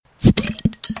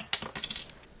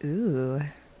Ooh.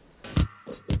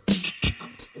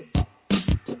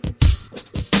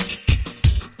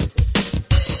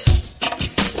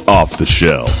 Off the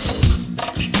shelf.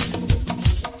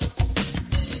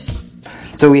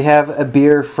 So we have a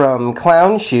beer from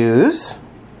Clown Shoes,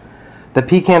 the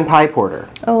Pecan Pie Porter.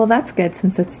 Oh, well, that's good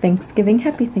since it's Thanksgiving.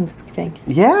 Happy Thanksgiving.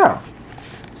 Yeah.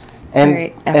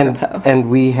 Very apropos. And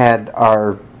we had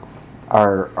our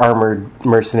armored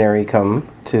mercenary come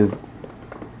to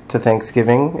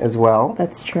Thanksgiving as well.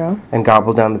 That's true. And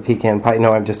gobble down the pecan pie.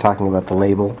 No, I'm just talking about the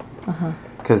label.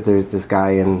 Because there's this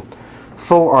guy in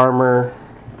full armor,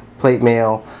 plate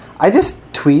mail. I just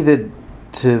tweeted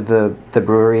to the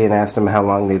brewery and asked them how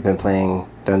long they've been playing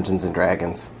Dungeons and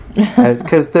Dragons.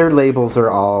 Because their labels are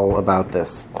all about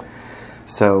this.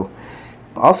 So,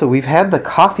 also, we've had the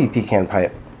coffee pecan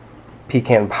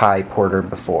pie porter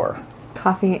before.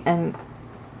 Coffee and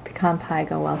pecan pie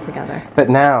go well together. But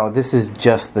now, this is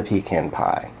just the pecan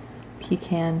pie.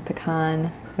 Pecan,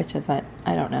 which is it?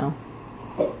 I don't know.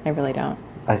 I really don't.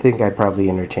 I think I probably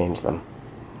interchanged them.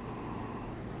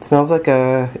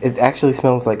 It actually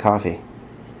smells like coffee.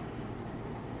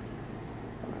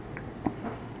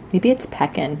 Maybe it's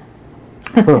Pecan.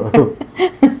 The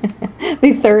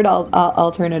third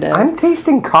alternative. I'm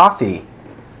tasting coffee.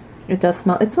 It does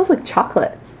smell. It smells like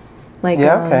chocolate. Like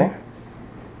Okay.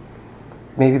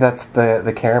 Maybe that's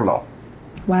the caramel.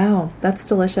 Wow, that's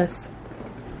delicious.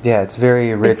 Yeah, it's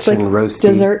very rich It's like and roasty.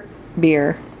 dessert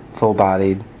beer.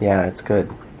 Full-bodied. Yeah, it's good.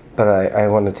 But I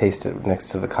want to taste it next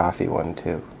to the coffee one,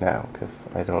 too, now, because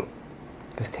I don't...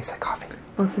 This tastes like coffee.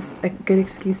 Well, it's just a good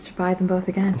excuse to buy them both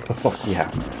again. Yeah.